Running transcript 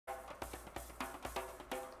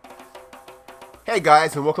Hey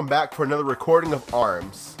guys, and welcome back for another recording of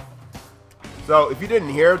ARMS. So, if you didn't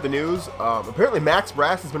hear the news, apparently Max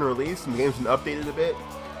Brass has been released and the game's been updated a bit.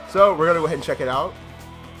 So, we're going to go ahead and check it out.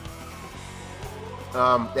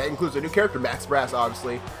 That includes a new character, Max Brass,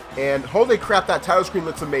 obviously. And holy crap, that title screen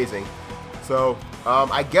looks amazing. So,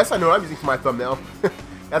 I guess I know what I'm using for my thumbnail.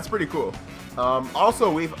 That's pretty cool.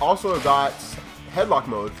 Also, we've also got Headlock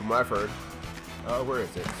mode, from what I've heard. Where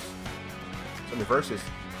is it? It's in the verses.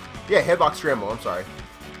 Yeah, Headlok Scramble, I'm sorry.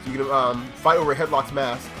 So you can fight over Headlock's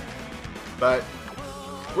mask. But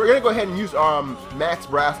we're going to go ahead and use Max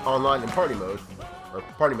Brass online in party mode. Or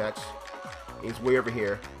party match. He's way over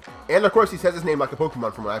here. And of course he says his name like a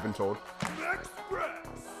Pokemon from what I've been told.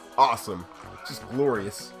 Awesome. Just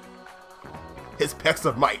glorious. His pecs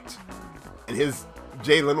of might. And his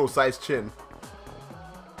Jay Leno sized chin.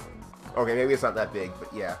 Okay, maybe it's not that big,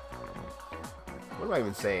 but yeah. What am I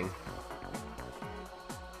even saying?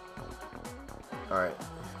 Alright,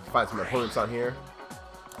 find some opponents on here.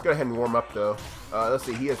 Go ahead and warm up though. Let's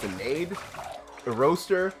see, he has a nade, a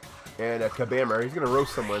roaster, and a kabammer. He's gonna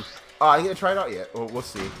roast someone. I ain't gonna try it out yet. Well, we'll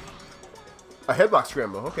see. A Headlok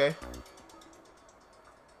Scramble, okay.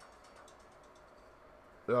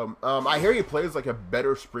 I hear he plays like a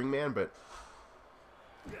better Springman, but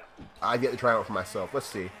I've yet to try it out for myself. Let's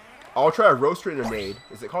see. I'll try a roaster and a nade.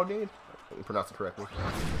 Is it called nade? Let me pronounce it correctly.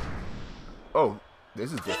 Oh,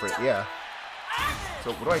 this is different, yeah.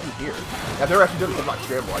 So what do I do here? I've never actually done a Headlok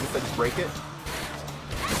Scramble. I just break it.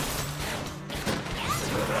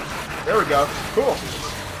 There we go. Cool.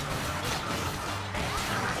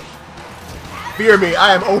 Fear me,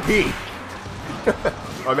 I am OP.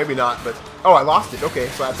 Or maybe not, but oh, I lost it. Okay,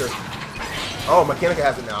 so I have to. Oh, Mechanica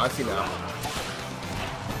has it now. I see now.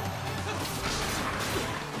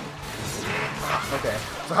 Okay,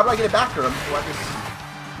 so how do I get it back to him? Do I just...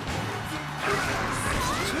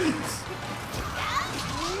 Jeez.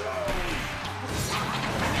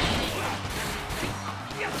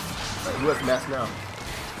 Who has the mask now?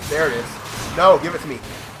 There it is. No, give it to me.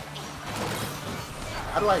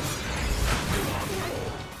 How do I...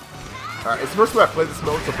 Alright, it's the first time I've played this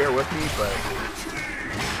mode, so bear with me, but...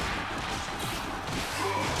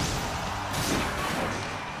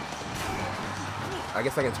 I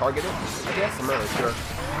guess I can target it? I guess? I'm not really sure.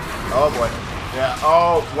 Oh boy. Yeah,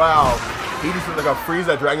 oh wow. He just did like a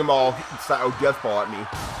Frieza Dragon Ball style Death Ball at me.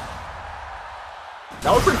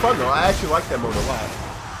 That was pretty fun though. I actually liked that mode a lot.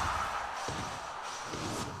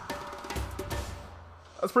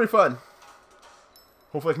 That's pretty fun.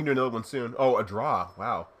 Hopefully I can do another one soon. Oh, a draw.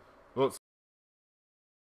 Wow. Well,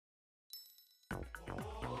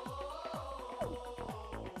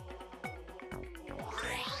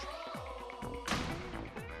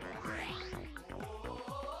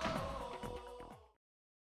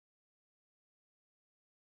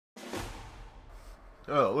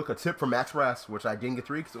 oh, look, a tip from Max Brass, which I didn't get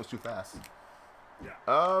to read because it was too fast.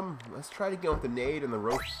 Let's try to get with the nade and the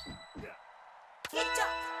ropes.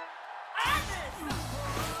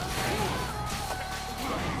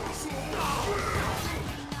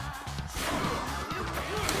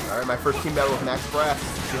 Alright, my first team battle with Max Brass.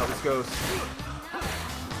 Let's see how this goes.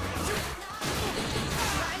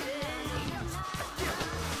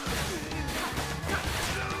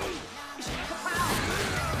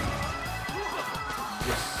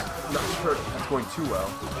 Not sure that's going too well.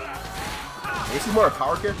 Is he more a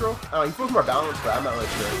power character? Oh, he feels more balanced, but I'm not really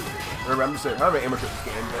sure. Remember, I'm just an amateur at this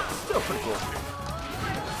game, but it's still pretty cool.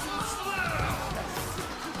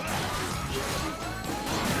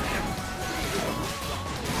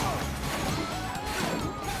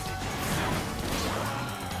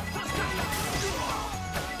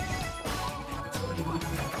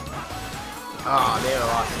 Ah, man, I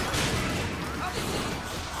lost.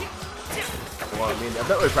 Well, I mean, I've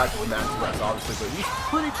not really practiced Max Brass, obviously, but he's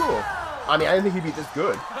pretty cool. I mean, I didn't think he'd be this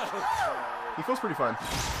good. He feels pretty fun.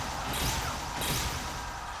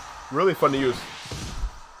 Really fun to use.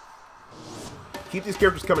 Keep these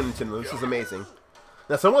characters coming, Nintendo. This is amazing.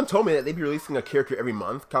 Now, someone told me that they'd be releasing a character every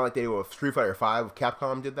month, kind of like they did with Street Fighter V.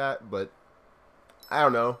 Capcom did that, but I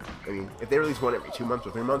don't know. I mean, if they release one every 2 months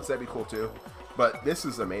or 3 months, that'd be cool too. But this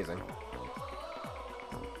is amazing.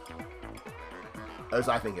 As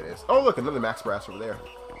I think it is. Oh, look, another Max Brass over there.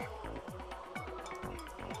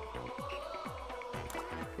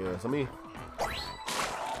 Yes, let me... I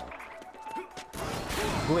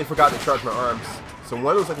completely forgot to charge my arms. So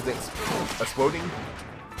one looks like it's exploding.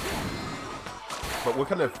 But what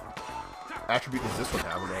kind of attribute does this one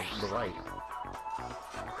have on the right?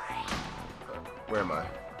 Where am I?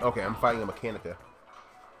 Okay, I'm fighting a Mechanica.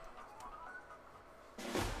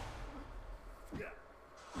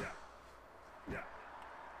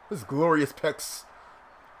 This glorious pecs.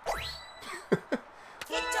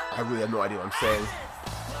 I really have no idea what I'm saying.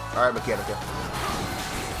 Alright, Mechanica.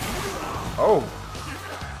 Oh!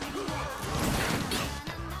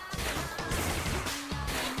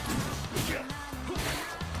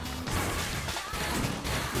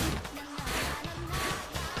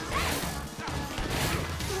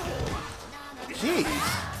 Jeez!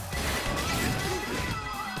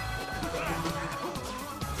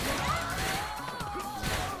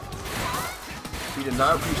 He did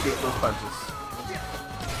not appreciate those punches.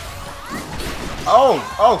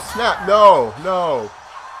 Oh! Oh, snap! No! No!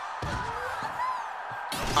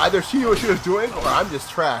 Either she knew what she was doing, or I'm just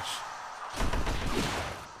trash.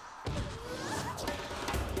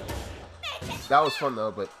 That was fun,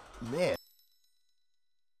 though, but, man.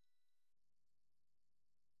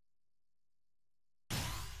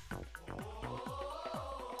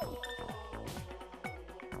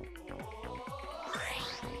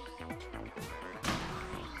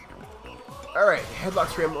 Alright, Headlok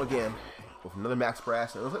Scramble again. With another Max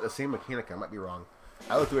Brass. It looks like the same mechanic. I might be wrong.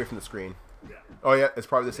 I looked away from the screen. Oh yeah, it's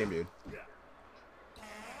probably the same dude.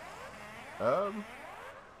 I'll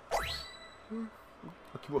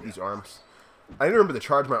keep up these arms. I need to remember to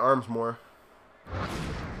charge my arms more.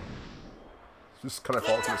 Just kind of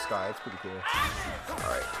fall to the sky. It's pretty cool.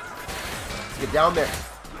 Alright. Let's get down there.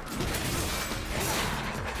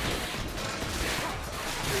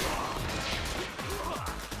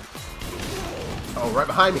 Oh, right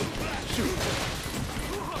behind me. Shoot.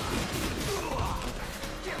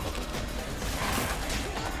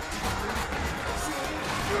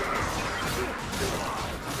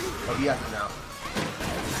 Oh, he has it now.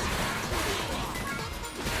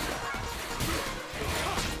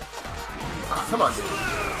 Ah, come on, dude.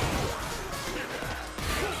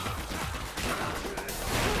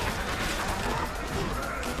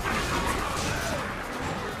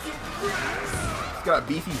 He's got a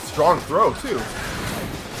beefy, strong throw, too.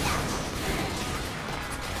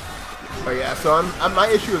 Oh yeah, so my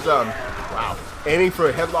issue is wow, aiming for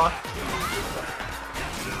a headlock.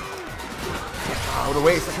 Oh, what a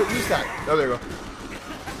waste! I couldn't use that. Oh, there you go.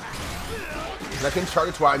 And I can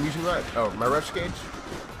target why I'm using that. Oh, my rush gauge?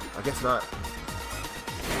 I guess not.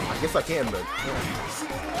 I guess I can, but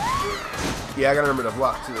yeah, I gotta remember to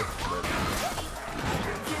block too. But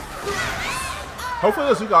hopefully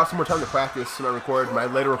this week I'll have some more time to practice when I record. My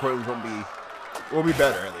later recordings will be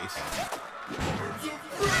better at least.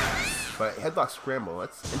 But Headlok Scramble,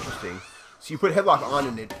 that's interesting. So you put Headlock on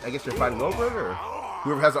and I guess you're fighting over it, or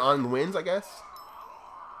whoever has it on wins, I guess?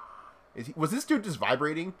 Was this dude just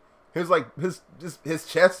vibrating? His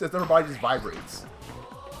chest, his upper body just vibrates.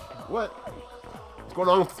 What? What's going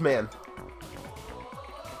on with this man?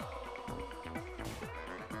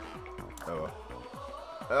 Oh.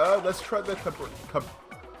 Let's try the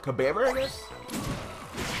Kabammer, I guess?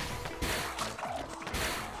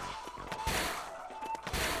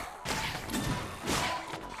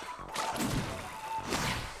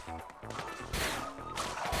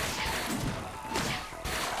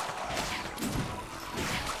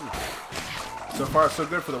 So far, so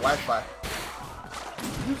good for the Wi-Fi.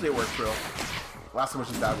 Usually it works real. Last time was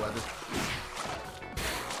just bad weather.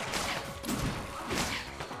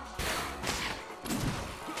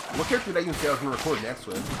 What character did I even say I was going to record next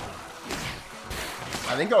with?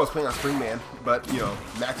 I think I was playing on Springman, but, you know,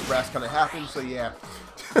 Max Brass kind of happened, so yeah.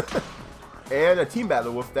 And a team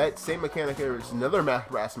battle with that same Mechanica. It's another Max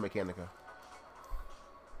Brass Mechanica.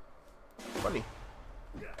 Funny.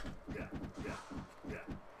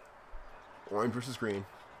 Orange versus green.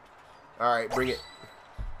 Alright, bring it.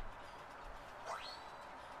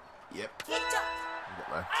 Yep.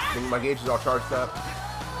 I think my gauge is all charged up.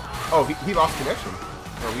 Oh, he lost connection.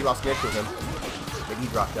 Or we lost connection with him. Maybe he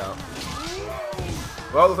dropped out.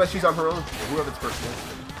 Well, looks like she's on her own. Whoever this person is.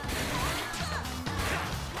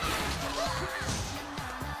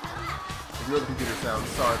 Ignore the computer sound.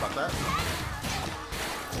 Sorry about that.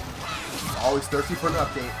 Always thirsty for an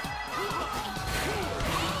update.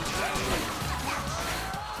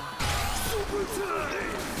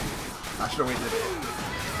 I should have waited a bit.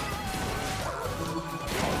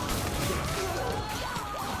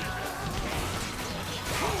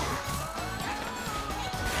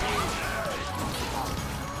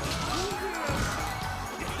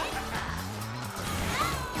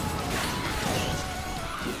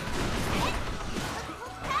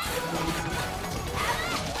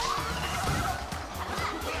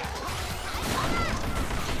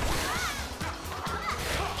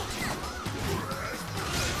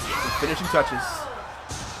 Finishing touches.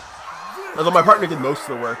 Although my partner did most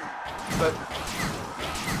of the work, but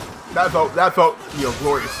that felt you know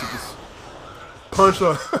glorious. punch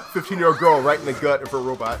a 15-year-old girl right in the gut for a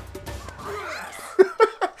robot.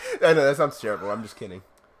 I know, that sounds terrible. I'm just kidding.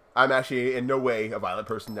 I'm actually in no way a violent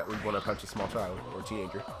person that would want to punch a small child or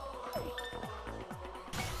teenager.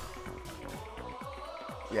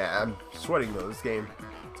 Yeah, I'm sweating though. This game,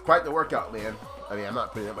 it's quite the workout, man. I mean, I'm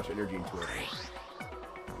not putting that much energy into it.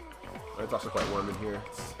 But it's also quite warm in here.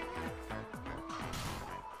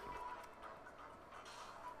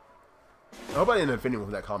 I hope I didn't offend anyone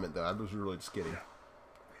with that comment, though. I was really just kidding.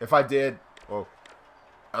 If I did, well,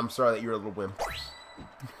 I'm sorry that you're a little wimp. No,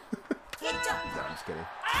 I'm just kidding.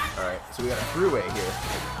 Alright, so we got a throughway here.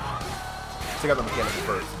 Let's check out the mechanics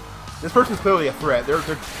first. This person's clearly a threat. They're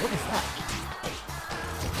what is that?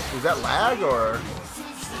 Is that lag, or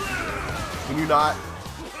can you not?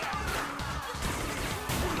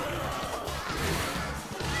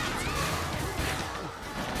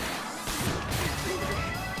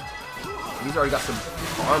 He's already got some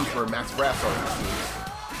arms for Max Brass on his teams.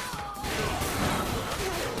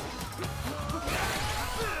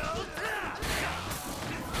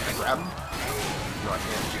 Can I grab him? No, I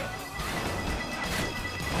can't.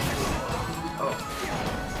 Oh.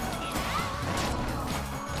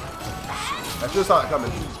 I should have saw that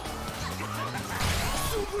coming.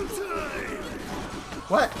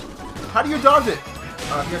 What? How do you dodge it?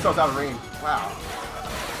 I guess I was out of range. Wow.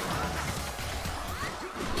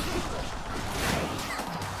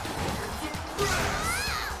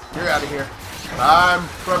 You're out of here. I'm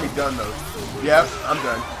probably done though. Yep, I'm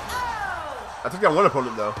done. I think I got one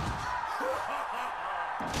opponent though.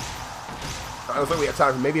 I looks like we have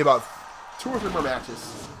time for maybe about 2 or 3 more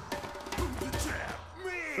matches.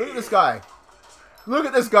 Look at this guy. Look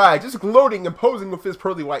at this guy, just gloating and posing with his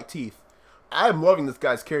pearly white teeth. I'm loving this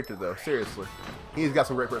guy's character though, seriously. He's got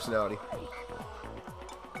some great personality.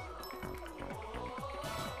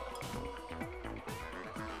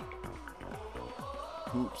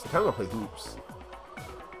 Hoops. I kind of want to play hoops.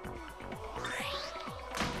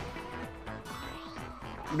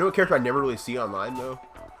 You know what character I never really see online though?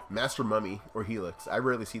 Master Mummy or Helix. I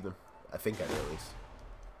rarely see them. I think I do at least.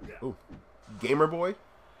 Ooh. Gamer Boy?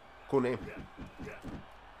 Cool name.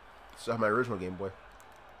 Still have my original Game Boy.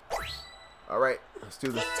 Alright, let's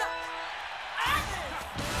do this.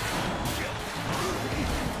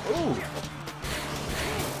 Ooh!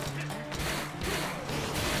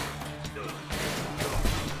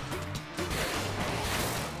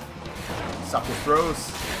 Stop those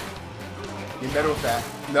throws. Get better with that.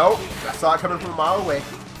 Nope, I saw it coming from a mile away.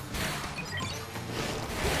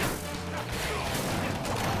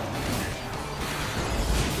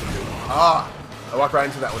 Ah, I walked right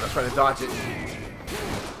into that one. I was trying to dodge it.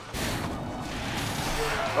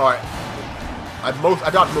 All right, I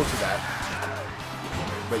dodged most of that,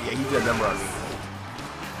 but yeah, he did a number on me.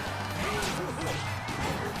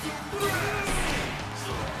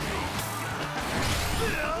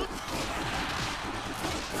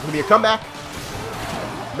 Gonna be a comeback,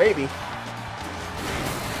 maybe.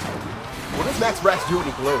 What does Max Brass do when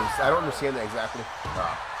he glows? I don't understand that exactly.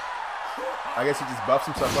 I guess he just buffs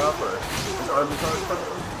himself up, or his arm is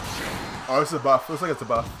on. Oh, this is a buff. Looks like it's a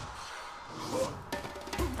buff.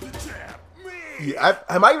 Yeah,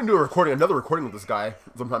 I might even do another recording with this guy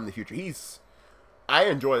sometime in the future. I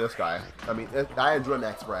enjoy this guy. I mean, I enjoy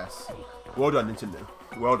Max Brass. Well done, Nintendo.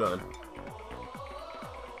 Well done.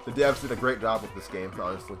 The devs did a great job with this game,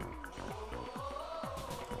 honestly.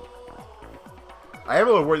 I am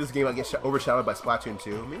a little worried this game might get overshadowed by Splatoon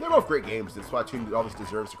 2. I mean, they're both great games, and Splatoon always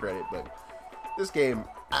deserves the credit, but this game,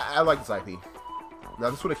 I like this IP. Now,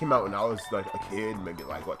 this would have came out when I was like a kid, maybe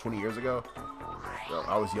like, what, 20 years ago? Well,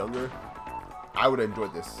 I was younger. I would have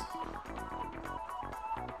enjoyed this.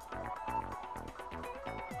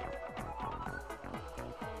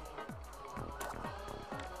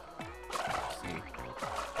 Let's see.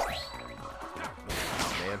 Oh,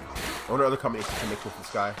 man. I wonder other companies can make with this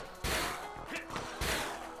guy.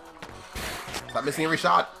 Stop missing every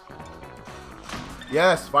shot.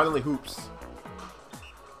 Yes, finally hoops.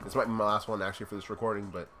 This might be my last one actually for this recording,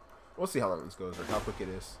 but we'll see how long this goes or how quick it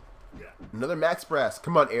is. Another Max Brass.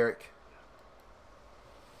 Come on, Eric.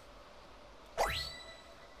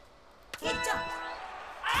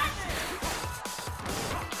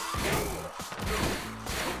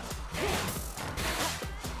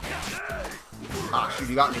 Ah, shoot,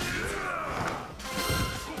 you got me.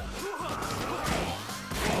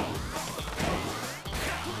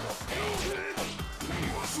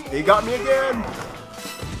 He got me again.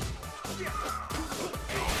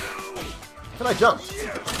 Can I jump?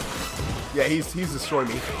 Yeah, he's destroying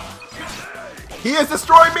me. He is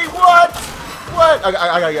destroying me. What? What? I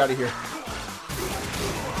gotta get out of here.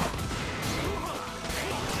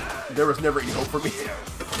 there was never any hope for me.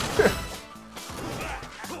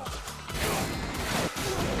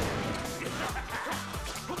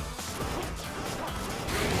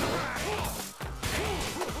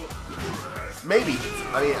 Maybe.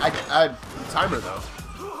 I mean, I timer though.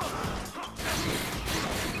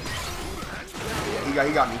 Yeah,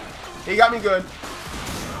 he got me. He got me good.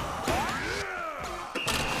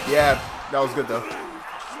 Yeah, that was good though.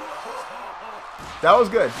 That was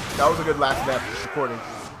good. That was a good last map recording.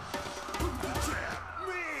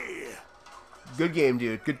 Good game,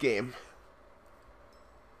 dude. Good game.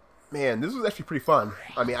 Man, this was actually pretty fun.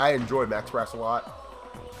 I mean, I enjoyed Max Brass a lot.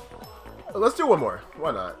 Let's do one more.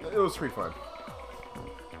 Why not? It was pretty fun.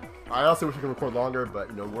 I honestly wish we could record longer, but,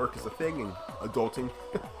 you know, work is a thing and adulting.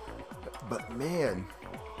 But, man.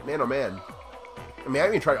 Man, oh, man. I mean, I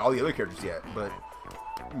haven't even tried all the other characters yet, but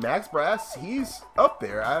Max Brass, he's up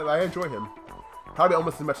there. I enjoy him. Probably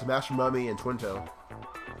almost as much as Master Mummy and Twin Toe.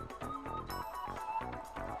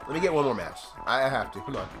 Let me get one more match. I have to.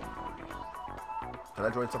 Come on. Can I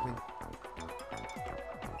join something?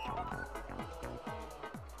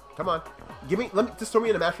 Come on. Give me. Let me just throw me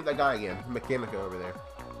in a match with that guy again. Mechanica over there.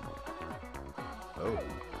 Oh.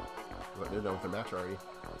 Well, they're done with the match already.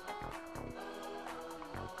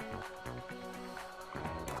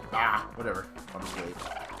 Ah, whatever. I'll just wait.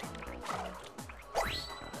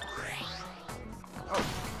 Oh,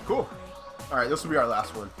 cool. Alright, this will be our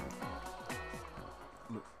last one.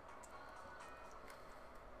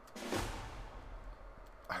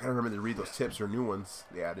 I gotta remember to read those tips or new ones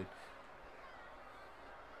they added.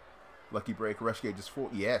 Lucky break, rush gauge is full.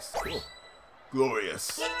 Yes, cool.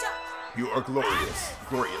 Glorious. You are glorious.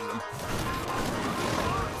 Glory in them.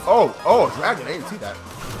 Oh, oh, dragon. I didn't see that.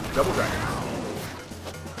 Double dragon.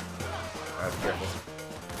 Alright, be careful.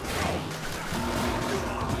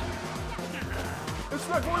 It's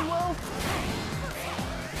not going well.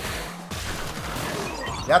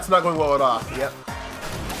 That's not going well at all. Yep.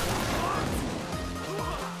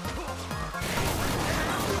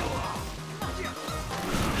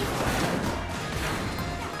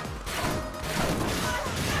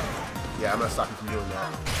 Yeah, I'm gonna stop you from doing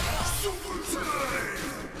that.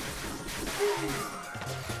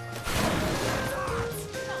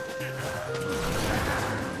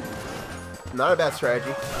 Not a bad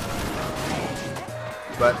strategy.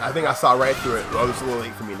 But I think I saw right through it. Oh, it's a little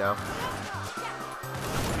late for me now.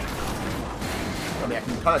 I mean, I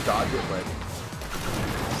can kind of dodge it, but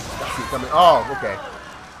I see it coming. Oh, okay.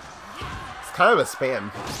 It's kind of a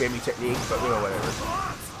spammy technique, but you know, whatever.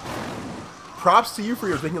 Props to you for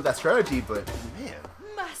your thinking of that strategy, but man,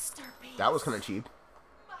 that was kind of cheap.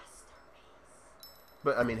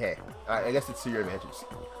 But I mean, hey, I guess it's to your advantage.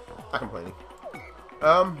 Not complaining.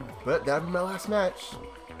 But that'd be my last match.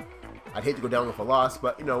 I'd hate to go down with a loss,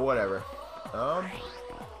 but you know, whatever.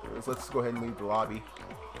 Let's go ahead and leave the lobby.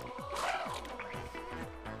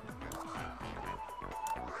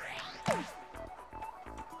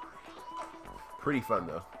 Pretty fun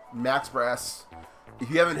though. Max Brass. If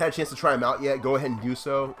you haven't had a chance to try him out yet, go ahead and do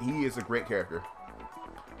so. He is a great character.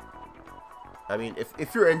 I mean,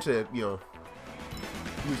 if you're into, you know,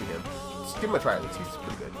 using him, just give him a try at least. He's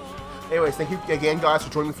pretty good. Anyways, thank you again, guys, for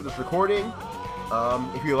joining me for this recording.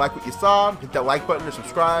 If you like what you saw, hit that like button or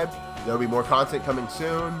subscribe. There'll be more content coming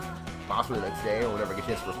soon, possibly the next day or whenever I get a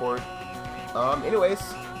chance to record. Anyways,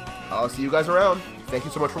 I'll see you guys around. Thank you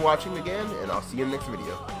so much for watching again, and I'll see you in the next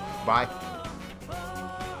video. Bye.